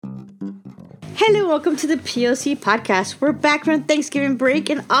Hello, welcome to the POC podcast. We're back from Thanksgiving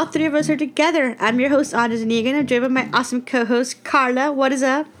break, and all three of us are together. I'm your host, Anders Negan. I'm joined by my awesome co-host, Carla. What is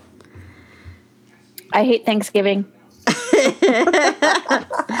up? I hate Thanksgiving.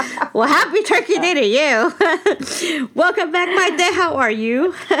 Well, happy Turkey Day to you. Welcome back, my day. How are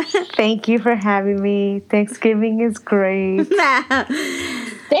you? Thank you for having me. Thanksgiving is great.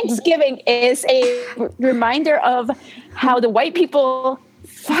 Thanksgiving is a reminder of how the white people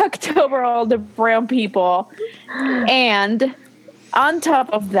fucked over all the brown people. And on top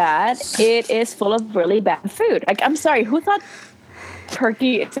of that, it is full of really bad food. Like, I'm sorry, who thought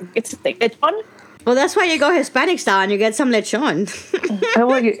turkey, it's fun? Well, that's why you go Hispanic style and you get some lechon.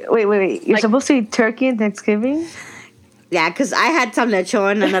 Wait. You're supposed to eat turkey on Thanksgiving? Yeah, because I had some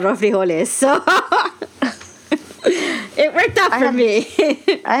lechon and arroz frijoles, so it worked out for me.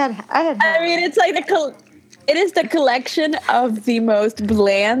 I mean, it's like it is the collection of the most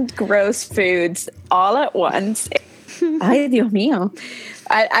bland, gross foods all at once. Ay, Dios mío.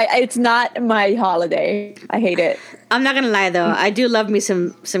 It's not my holiday. I hate it. I'm not gonna lie though, I do love me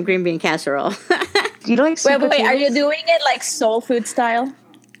some green bean casserole. You don't like sweet Wait, potatoes? are you doing it like soul food style?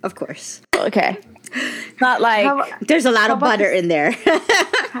 Of course. Okay. Not like there's a lot of butter in there.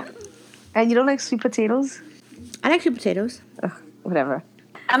 And you don't like sweet potatoes? I like sweet potatoes. Ugh, whatever.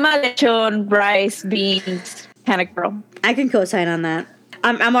 I'm a lechon, rice, beans kind of girl. I can co-sign on that.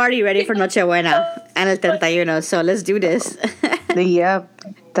 I'm already ready for Noche Buena and El 31, so let's do this. Yep,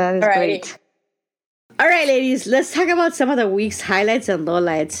 that is Alrighty. great. All right, ladies, let's talk about some of the week's highlights and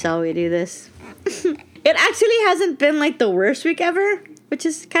lowlights. Shall we do this? It actually hasn't been like the worst week ever, which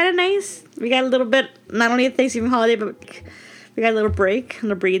is kind of nice. We got a little bit, not only a Thanksgiving holiday, but we got a little break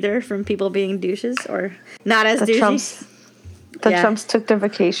and a breather from people being douches or not as douches. The Trumps took their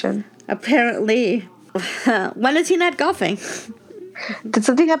vacation. Apparently. When is he not golfing? Did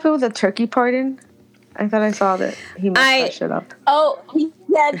something happen with the turkey pardon? I thought I saw that he messed that shit up. Oh, he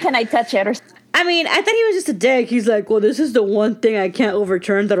said, can I touch it? Or I mean, I thought he was just a dick. He's like, well, this is the one thing I can't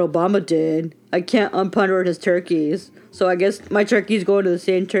overturn that Obama did. I can't unponder his turkeys. So I guess my turkeys go to the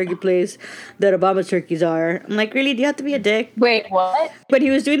same turkey place that Obama's turkeys are. I'm like, really? Do you have to be a dick? Wait, what? When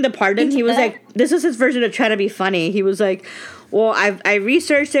he was doing the pardon, he was like, this is his version of trying to be funny. He was like, well, I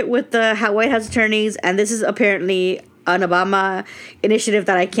researched it with the White House attorneys, and this is apparently an Obama initiative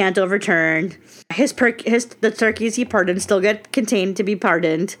that I can't overturn. The turkeys he pardoned still get contained to be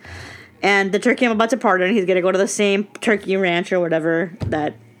pardoned. And the turkey I'm about to pardon, he's going to go to the same turkey ranch or whatever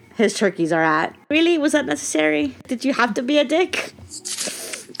that his turkeys are at. Really? Was that necessary? Did you have to be a dick?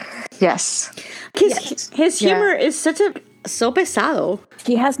 Yes. His humor is so pesado.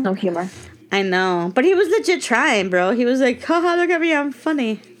 He has no humor. I know. But he was legit trying, bro. He was like, haha, look at me, I'm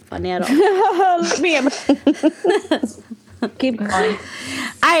funny. Funny at all. Keep going.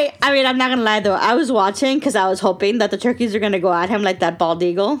 I mean, I'm not gonna lie though. I was watching because I was hoping that the turkeys are gonna go at him like that bald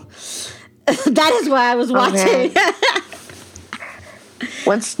eagle. That is why I was watching.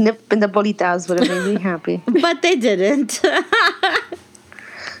 One snip in the bolitas would have made me happy. But they didn't.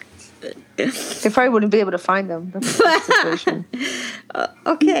 They probably wouldn't be able to find them. That's the situation.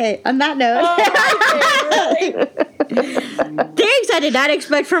 Okay, on that note. Things I did not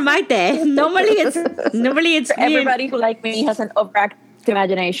expect from my day. Normally it's Everybody who like me has an overactive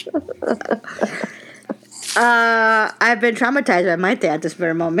imagination. I've been traumatized by my day at this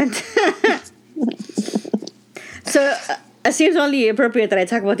very moment. So it seems only appropriate that I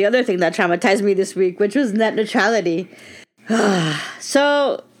talk about the other thing that traumatized me this week, which was net neutrality.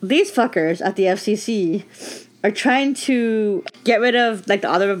 So these fuckers at the FCC are trying to get rid of like the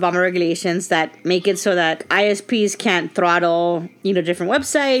other Obama regulations that make it so that ISPs can't throttle, different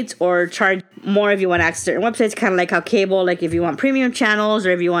websites or charge more if you want access to certain websites, kind of like how cable, like if you want premium channels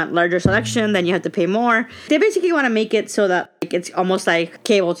or if you want larger selection, then you have to pay more. They basically want to make it so that it's almost like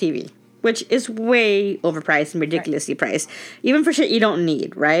cable TV, which is way overpriced and ridiculously priced, even for shit you don't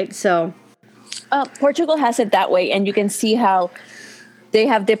need, right? So Portugal has it that way, and you can see how they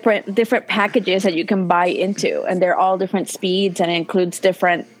have different packages that you can buy into, and they're all different speeds, and it includes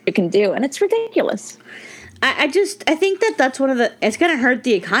different you can do, and it's ridiculous. I think that's it's going to hurt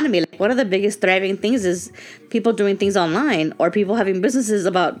the economy. Like, one of the biggest thriving things is people doing things online or people having businesses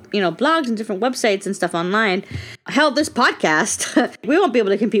about, blogs and different websites and stuff online. Hell, this podcast, we won't be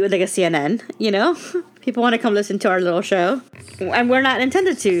able to compete with like a CNN, People want to come listen to our little show. And we're not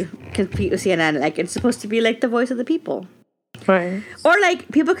intended to compete with CNN. Like, it's supposed to be like the voice of the people. Right. Or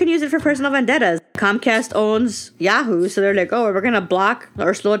like people can use it for personal vendettas. Comcast owns Yahoo, so they're like, oh, we're gonna block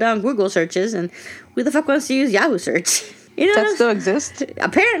or slow down Google searches, and who the fuck wants to use Yahoo search? That still exists?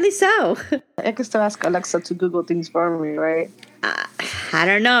 Apparently so. I can still ask Alexa to Google things for me, right? I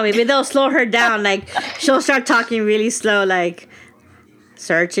don't know. Maybe they'll slow her down. Like, she'll start talking really slow, like,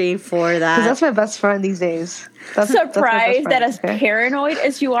 searching for that. Because that's my best friend these days. Surprised that as paranoid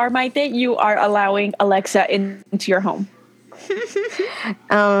as you are, Maite, you are allowing Alexa into your home.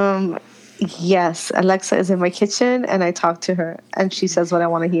 Yes, Alexa is in my kitchen, and I talk to her, and she says what I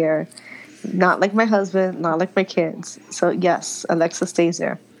want to hear. Not like my husband, not like my kids. So, yes, Alexa stays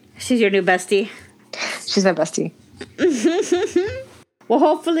there. She's your new bestie. She's my bestie. Well,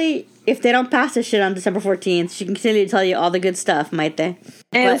 hopefully, if they don't pass this shit on December 14th, she can continue to tell you all the good stuff, might they?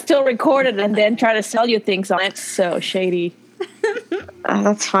 And it's still recorded and then try to sell you things on it. So shady.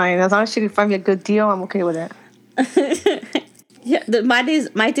 That's fine. As long as she can find me a good deal, I'm okay with it. Yeah,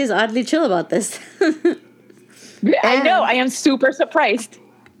 Maite's oddly chill about this. I know. I am super surprised.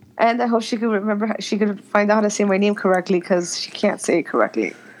 And I hope she could she could find out how to say my name correctly, because she can't say it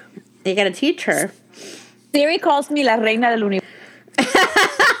correctly. You gotta teach her. Siri calls me la reina del universo.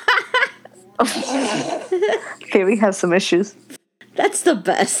 Siri has some issues. That's the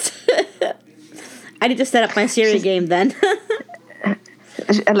best. I need to set up my Siri game then.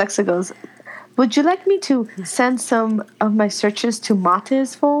 Alexa goes, would you like me to send some of my searches to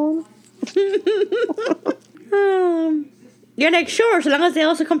Mate's phone? You're like, sure, so long as they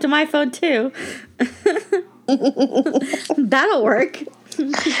also come to my phone too. That'll work.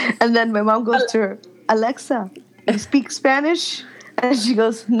 And then my mom goes to her, Alexa, you speak Spanish? And she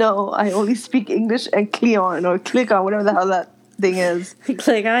goes, no, I only speak English and Cleon, or click on, whatever the hell that thing is.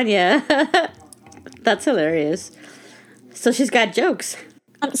 Click on, yeah. That's hilarious. So she's got jokes.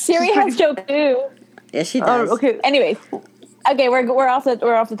 Siri has jokes too. Yeah, she does. Oh, okay. Anyways, okay, we're off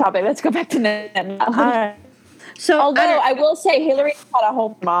the topic. Let's go back to Net. So, although I will say Hillary had a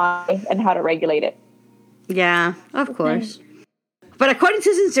whole mind and how to regulate it. Yeah, of course. But according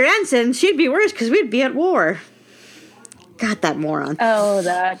to Sister Anson, she'd be worse because we'd be at war. God, that moron. Oh,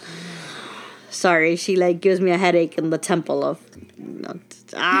 that. Sorry, she gives me a headache in the temple of. No,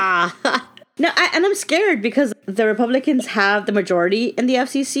 and I'm scared because the Republicans have the majority in the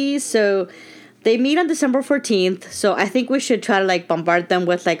FCC, so they meet on December 14th. So I think we should try to bombard them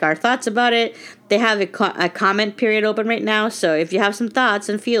with our thoughts about it. They have a comment period open right now, so if you have some thoughts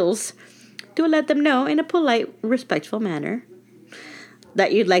and feels, do let them know in a polite, respectful manner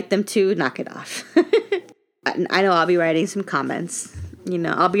that you'd like them to knock it off. I know I'll be writing some comments.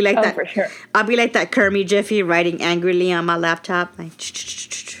 I'll be like that. For sure. I'll be like that Kermie Jiffy writing angrily on my laptop.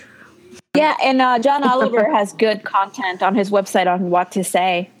 Yeah, and John Oliver has good content on his website on what to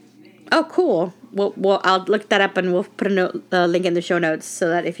say. Oh, cool. Well, I'll look that up and we'll put a link in the show notes so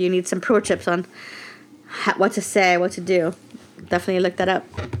that if you need some pro tips on what to say, what to do, definitely look that up.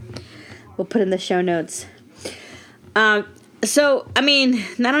 We'll put in the show notes. So, I mean,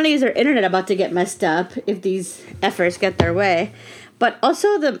 not only is our internet about to get messed up if these efforts get their way, but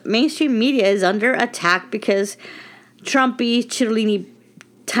also the mainstream media is under attack because Trumpy, Chitolini,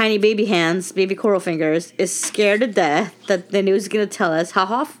 tiny baby hands, baby coral fingers, is scared to death that the news is going to tell us how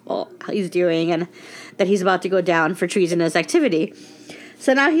awful he's doing and that he's about to go down for treasonous activity.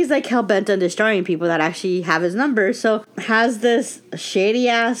 So now he's hell-bent on destroying people that actually have his number. So has this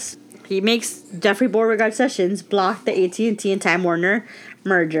shady-ass... He makes Jeffrey Beauregard Sessions block the AT&T and Time Warner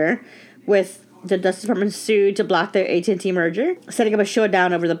merger, with the Justice Department sued to block their AT&T merger, setting up a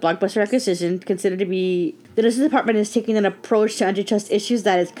showdown over the Blockbuster acquisition, considered to be... The Justice Department is taking an approach to antitrust issues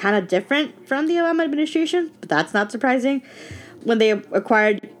that is kind of different from the Obama administration, but that's not surprising. When they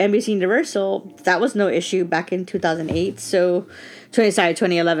acquired NBC Universal, that was no issue back in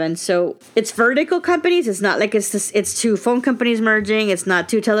 2011. So it's vertical companies. It's not like it's two phone companies merging. It's not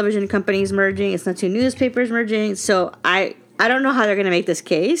two television companies merging. It's not two newspapers merging. So I don't know how they're going to make this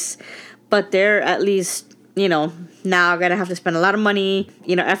case, but they're at least, now going to have to spend a lot of money,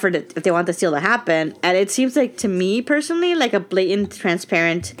 effort if they want this deal to happen. And it seems to me personally, a blatant,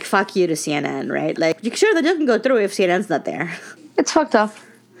 transparent fuck you to CNN, right? Sure, the deal can go through if CNN's not there. It's fucked up.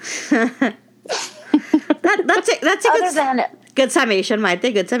 That's a good summation,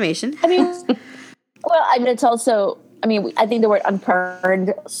 Maite. Good summation. I mean, well, and it's also, I think the word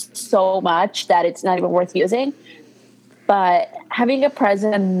unpardoned so much that it's not even worth using. But having a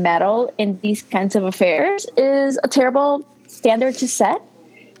president meddle in these kinds of affairs is a terrible standard to set.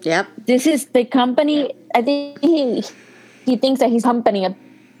 Yep. This is the company. I think he thinks that he's company.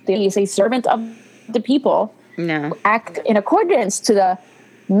 He's a servant of the people. No. Act in accordance to the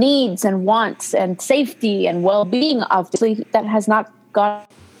needs and wants and safety and well-being of that has not gone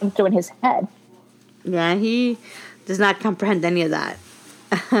through in his head. Yeah, he does not comprehend any of that.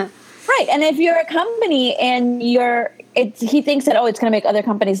 Right, and if you're a company and you're he thinks that, it's going to make other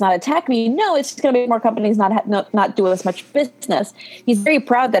companies not attack me. No, it's going to make more companies not do as much business. He's very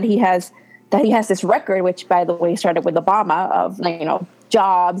proud that he has this record, which, by the way, started with Obama, of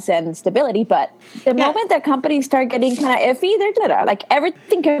jobs and stability. But the moment that companies start getting kind of iffy, they're gonna,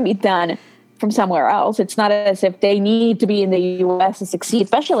 everything can be done from somewhere else. It's not as if they need to be in the U.S. to succeed.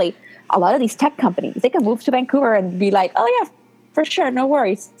 Especially a lot of these tech companies, they can move to Vancouver and be like, oh yeah, for sure, no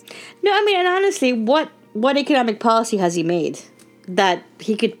worries. No, I mean, and honestly, what economic policy has he made that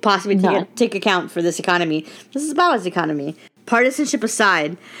he could possibly take account for this economy? This is Obama's economy. Partisanship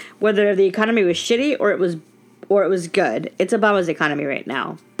aside, whether the economy was shitty or it was good, it's Obama's economy right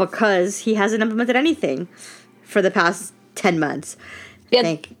now because he hasn't implemented anything for the past 10 months.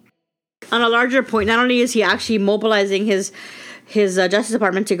 Yeah. On a larger point, not only is he actually mobilizing his Justice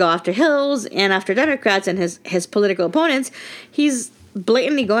Department to go after Hills and after Democrats and his political opponents, he's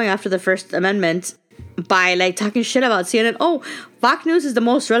blatantly going after the First Amendment by talking shit about CNN. Oh, Fox News is the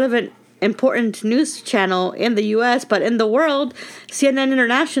most relevant, important news channel in the U.S., but in the world, CNN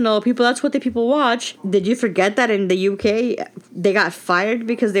International, that's what the people watch. Did you forget that in the U.K. they got fired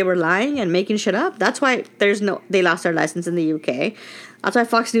because they were lying and making shit up? That's why they lost their license in the U.K. That's why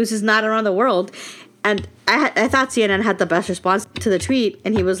Fox News is not around the world. And I thought CNN had the best response to the tweet,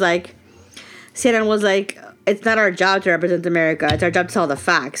 and he was like, CNN was like, it's not our job to represent America, it's our job to tell the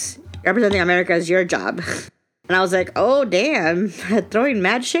facts. Representing America is your job. And I was like, oh, damn. Throwing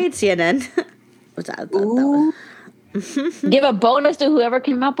mad shade, CNN. Give a bonus to whoever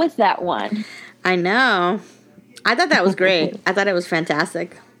came up with that one. I know. I thought that was great. I thought it was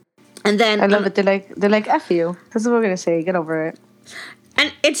fantastic. And then... I love it. They're like, F you. That's what we're going to say. Get over it.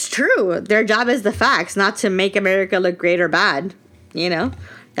 And it's true. Their job is the facts, not to make America look great or bad.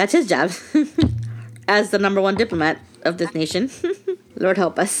 That's his job. As the number one diplomat of this nation. Lord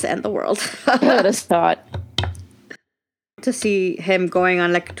help us and the world. I would have thought. To see him going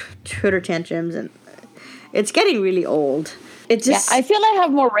on Twitter tantrums, and it's getting really old. It just I feel I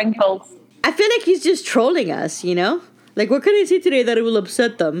have more wrinkles. I feel like he's just trolling us, what can I say today that it will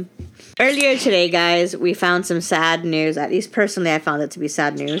upset them? Earlier today, guys, we found some sad news. At least personally, I found it to be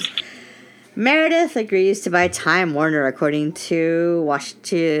sad news. Meredith agrees to buy Time Warner, according to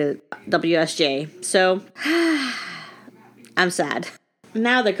WSJ. So, I'm sad.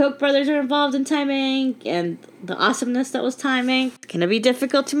 Now the Koch brothers are involved in Time Inc. and the awesomeness that was Time Inc. It's gonna be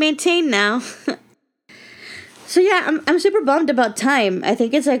difficult to maintain now. So yeah, I'm super bummed about Time. I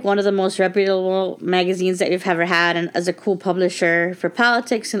think it's one of the most reputable magazines that we've ever had, and as a cool publisher for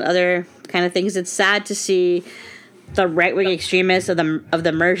politics and other kind of things, it's sad to see the right-wing extremists of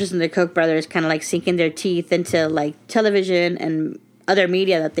the Mergers and the Koch brothers kind of sinking their teeth into television and other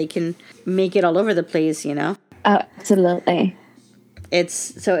media that they can make it all over the place, Oh, absolutely.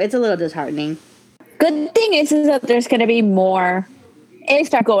 It's a little disheartening. Good thing is that there's going to be more. If they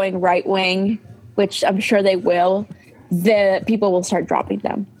start going right-wing, which I'm sure they will, the people will start dropping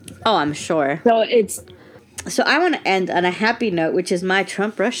them. Oh, I'm sure. So I want to end on a happy note, which is my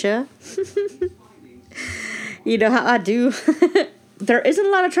Trump Russia. You know how I do. There isn't a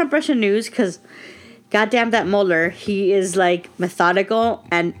lot of Trump Russia news because, goddamn that Mueller, he is methodical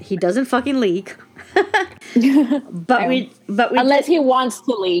and he doesn't fucking leak. but we unless he wants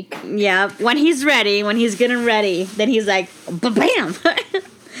to leak. Yeah, when he's getting ready, then he's like, bam.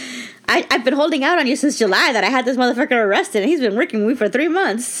 I've been holding out on you since July that I had this motherfucker arrested, and he's been working with me for 3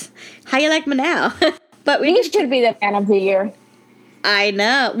 months. How you like me now? But he should be the man of the year. I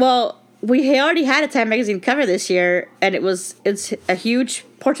know. Well, we already had a Time magazine cover this year, and it's a huge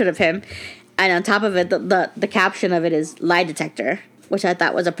portrait of him, and on top of it, the caption of it is lie detector, which I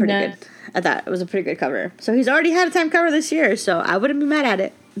thought was a pretty good. I thought it was a pretty good cover. So he's already had a Time cover this year, so I wouldn't be mad at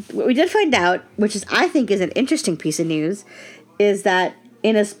it. What we did find out, which I think is an interesting piece of news, is that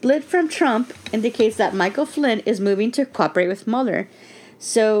in a split from Trump indicates that Michael Flynn is moving to cooperate with Mueller.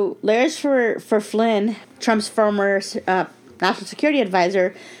 So lawyers for Flynn, Trump's former national security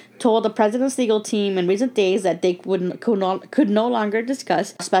advisor, told the president's legal team in recent days that they could no longer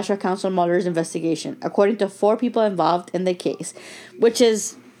discuss special counsel Mueller's investigation, according to 4 people involved in the case, which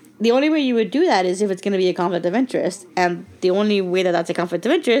is the only way you would do that is if it's going to be a conflict of interest, and the only way that that's a conflict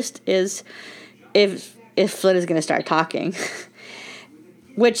of interest is if Flynn is going to start talking.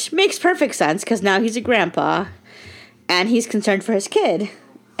 Which makes perfect sense, because now he's a grandpa, and he's concerned for his kid,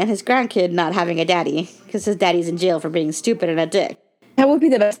 and his grandkid not having a daddy, because his daddy's in jail for being stupid and a dick. That would be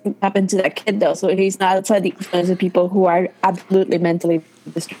the best thing to happen to that kid, though, so he's not outside the influence of people who are absolutely mentally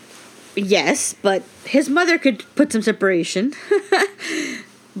disturbed. Yes, but his mother could put some separation.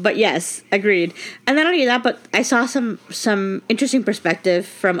 But yes, agreed. And not only that, but I saw some interesting perspective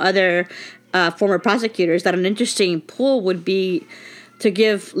from other former prosecutors that an interesting pool would be to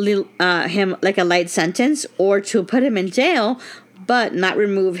give him like a light sentence or to put him in jail, but not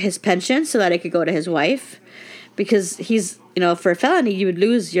remove his pension so that it could go to his wife. Because he's, for a felony, you would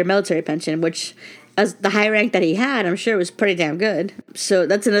lose your military pension, which, as the high rank that he had, I'm sure was pretty damn good. So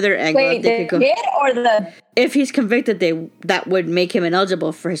that's another angle. Wait, they could go. Or the... If he's convicted, that would make him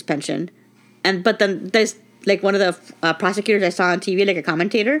ineligible for his pension. But then there's, like, one of the prosecutors I saw on TV, like a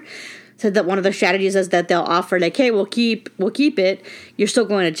commentator, said that one of the strategies is that they'll offer, like, hey, we'll keep it. You're still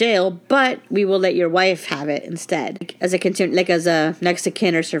going to jail, but we will let your wife have it instead, as a next of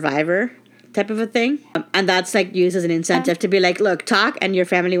kin or survivor type of a thing. And that's, like, used as an incentive to be like, look, talk and your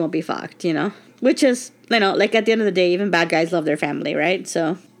family won't be fucked, Which is, like, at the end of the day, even bad guys love their family, right?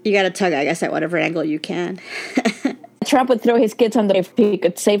 So you got to tug, I guess, at whatever angle you can. Trump would throw his kids under if he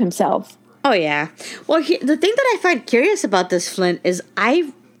could save himself. Oh, yeah. Well, the thing that I find curious about this, Flint, is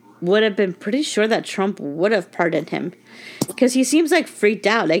I would have been pretty sure that Trump would have pardoned him. Because he seems, like, freaked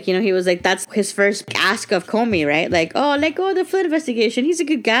out. Like, he was like, that's his first ask of Comey, right? Like, oh, let go of the Flynn investigation. He's a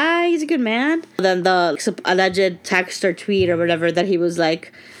good guy. He's a good man. Then the alleged text or tweet or whatever that he was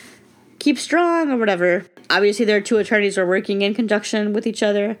like, keep strong or whatever. Obviously, their two attorneys are working in conjunction with each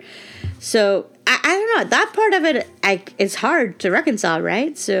other. So, I don't know. That part of it is hard to reconcile,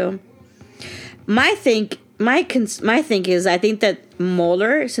 right? So, my thing is I think that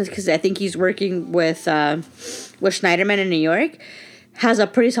Mueller, because I think he's working with Schneiderman in New York, has a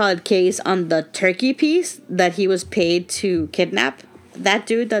pretty solid case on the Turkey piece that he was paid to kidnap that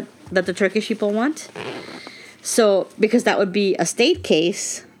dude that the Turkish people want. So, because that would be a state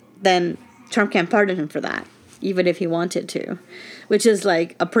case, then Trump can't pardon him for that, even if he wanted to, which is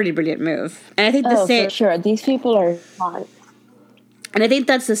like a pretty brilliant move. And I think the same. For sure. These people are smart. And I think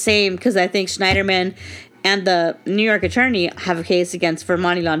that's the same because I think Schneiderman and the New York attorney have a case for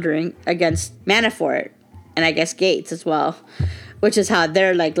money laundering against Manafort and I guess Gates as well, which is how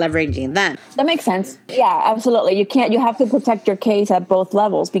they're like leveraging them. That makes sense. Yeah, absolutely. You have to protect your case at both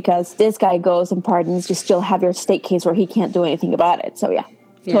levels because this guy goes and pardons, you still have your state case where he can't do anything about it. So yeah.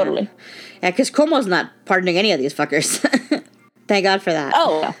 Totally. Yeah, because Cuomo's not pardoning any of these fuckers. Thank God for that.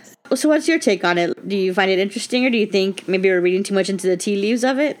 Oh. So what's your take on it? Do you find it interesting, or do you think maybe we're reading too much into the tea leaves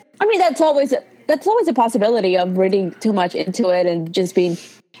of it? I mean, that's always a possibility of reading too much into it and just being...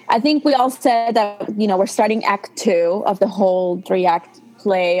 I think we all said that, we're starting Act 2 of the whole 3-act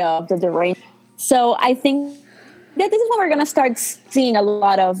play of the deranged. So I think that this is when we're going to start seeing a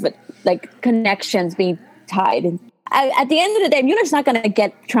lot of, like, connections being tied. At the end of the day, Mueller's not going to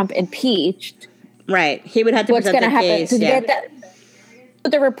get Trump impeached. Right. He would have to present the case. What's going to happen to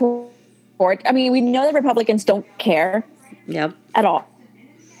get the report? I mean, we know that Republicans don't care at all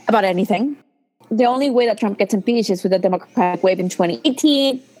about anything. The only way that Trump gets impeached is with the Democratic wave in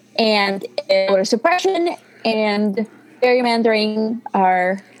 2018 and voter suppression and gerrymandering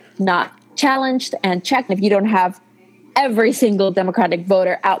are not challenged and checked. If you don't have every single Democratic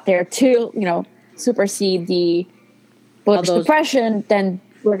voter out there to, supersede the voter suppression, then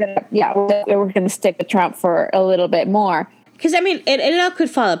we're gonna stick with Trump for a little bit more. Because, I mean, it all could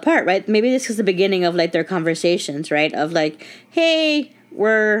fall apart, right? Maybe this is the beginning of, like, their conversations, right? Of, like, hey,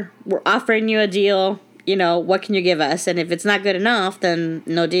 we're offering you a deal, what can you give us? And if it's not good enough, then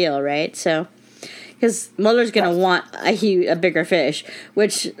no deal, right? So, because Mueller's going to want a bigger fish,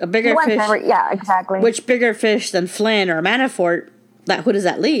 which bigger fish than Flynn or Manafort, who does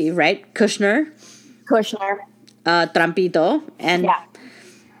that leave, right? Kushner. Trumpito, and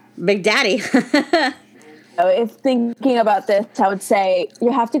Big Daddy. If thinking about this, I would say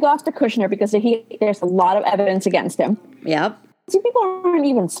you have to go after Kushner because there's a lot of evidence against him. Yep. These people aren't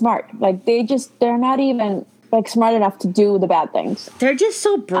even smart. Like, they're not even, like, smart enough to do the bad things. They're just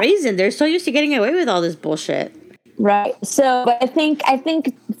so brazen. They're so used to getting away with all this bullshit. Right. So, but I think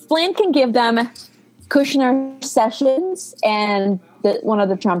Flynn can give them Kushner, Sessions, and one of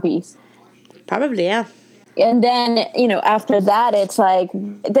the Trumpies. Probably, yeah. And then, after that, it's like,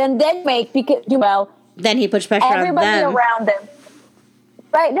 then then he puts pressure on them. Everybody around them.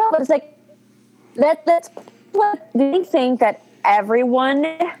 Right, no, but it's like, that's what they think that everyone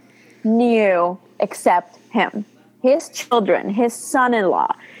knew except him. His children, his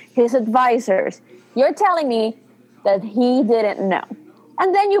son-in-law, his advisors. You're telling me that he didn't know.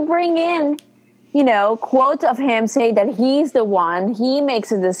 And then you bring in, quotes of him saying that he's the one, he makes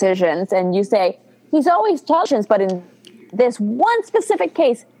the decisions, and you say, he's always telling, but in this one specific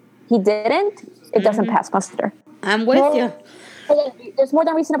case, he didn't. It doesn't pass muster. I'm with you. There's more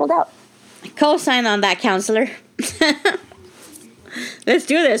than reasonable doubt. Co-sign on that, counselor. Let's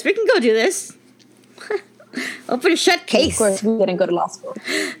do this. We can go do this. Open shut Of case. course, we didn't go to law school.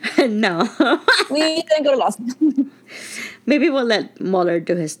 No. We didn't go to law school. Maybe we'll let Mueller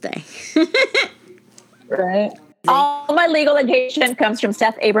do his thing. Right. All my legal education comes from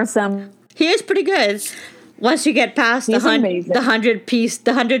Seth Abramson. He is pretty good. Once you get past the He's amazing. 100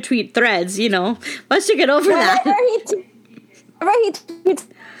 tweet threads, you know. Once you get over that. Whenever he tweets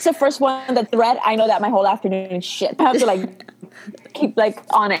the first one, the thread, I know that my whole afternoon is shit. I have to like keep like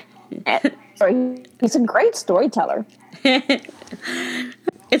on it. Sorry, he's a great storyteller. I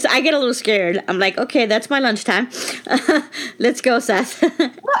get a little scared. I'm like, okay, that's my lunchtime. Let's go, Seth.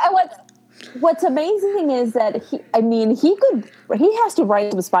 What's amazing is that he has to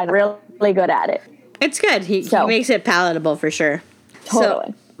write his spine really good at it. It's good. He makes it palatable for sure.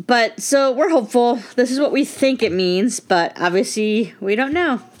 Totally. So we're hopeful. This is what we think it means, but obviously we don't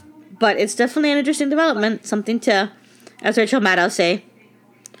know. But it's definitely an interesting development. Something to, as Rachel Maddow say,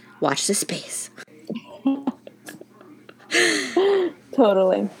 watch the space.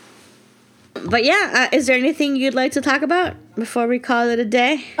 Totally. But yeah, is there anything you'd like to talk about before we call it a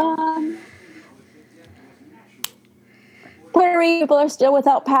day? Puerto Rican people are still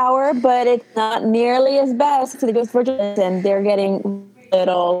without power, but it's not nearly as bad as the Virgin, and they're getting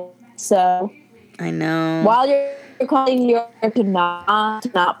little. So I know. While you're calling New York to not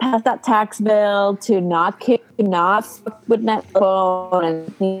pass that tax bill, to not fuck with Netflix and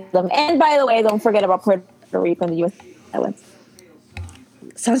them. And by the way, don't forget about Puerto Rico and the U.S. Islands.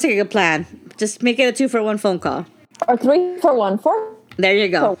 Sounds like a good plan. Just make it a 2-for-1 phone call. Or 3-for-1. There you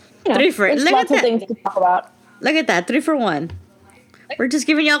go. So, 3 for. There's Look at lots of that. things to talk about. Look at that. 3-for-1. We're just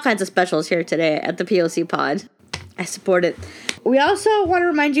giving you all kinds of specials here today at the POC Pod. I support it. We also want to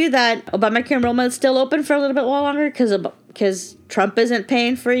remind you that Obamacare enrollment is still open for a little bit longer because Trump isn't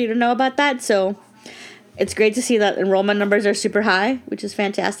paying for you to know about that. So it's great to see that enrollment numbers are super high, which is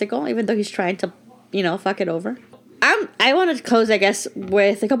fantastical, even though he's trying to, fuck it over. I want to close, I guess,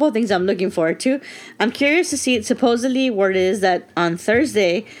 with a couple of things I'm looking forward to. I'm curious to see, supposedly, word is that on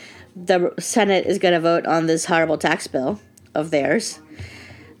Thursday, the Senate is going to vote on this horrible tax bill of theirs.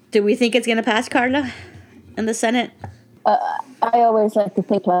 Do we think it's going to pass, Carla, in the Senate? I always like to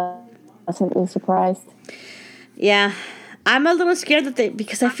think pleasantly surprised. Yeah. I'm a little scared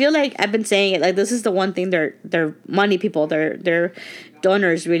because I feel like I've been saying it, like this is the one thing their money people, their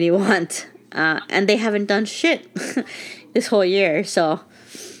donors really want. And they haven't done shit this whole year. So,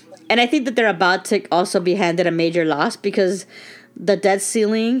 and I think that they're about to also be handed a major loss because the debt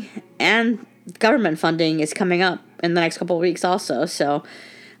ceiling and government funding is coming up in the next couple of weeks also. So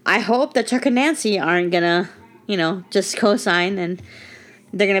I hope that Chuck and Nancy aren't gonna, just co-sign and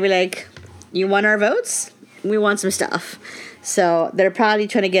they're gonna be like, you want our votes? We want some stuff. So they're probably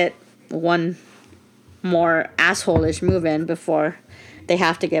trying to get one more asshole-ish move in before they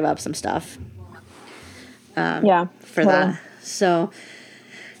have to give up some stuff. For that. So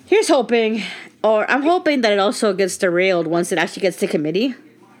here's hoping, or I'm hoping that it also gets derailed once it actually gets to committee.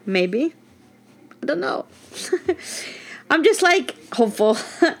 Maybe. I don't know. I'm just like hopeful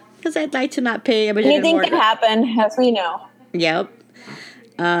because I'd like to not pay a bajillion Anything more. can happen, as we know. Yep.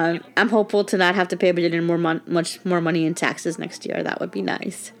 I'm hopeful to not have to pay a bajillion much more money in taxes next year. That would be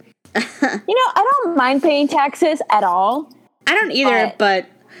nice. I don't mind paying taxes at all. I don't either, but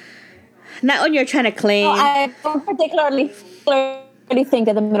not when you're trying to claim. I don't particularly think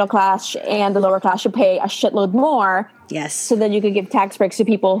that the middle class and the lower class should pay a shitload more. Yes. So that you could give tax breaks to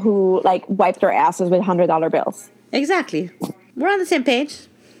people who wipe their asses with $100 bills. Exactly. We're on the same page.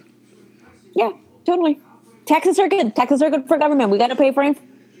 Yeah, totally. Taxes are good. Taxes are good for government. We got to pay for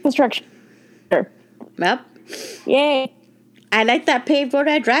infrastructure. Yep. Yay. I like that paved road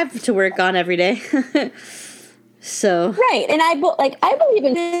I drive to work on every day. So. Right, and I believe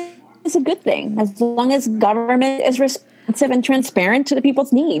it's a good thing as long as government is responsive and transparent to the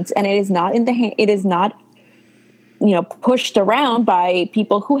people's needs, and it is not pushed around by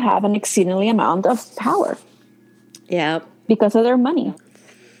people who have an exceedingly amount of power. Yeah. Because of their money.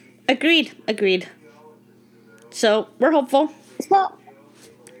 Agreed. So we're hopeful. So,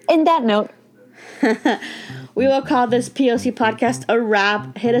 in that note, we will call this POC podcast a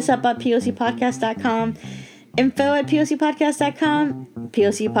wrap. Hit us up at POCpodcast.com. info@POCpodcast.com,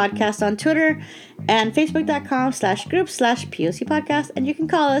 POC Podcast on Twitter, and Facebook.com/group/POC Podcast. And you can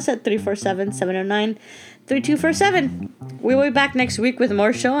call us at 347-709-3247. We will be back next week with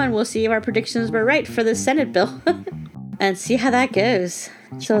more show, and we'll see if our predictions were right for the Senate bill and see how that goes.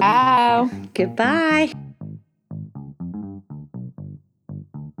 So, ciao. Goodbye.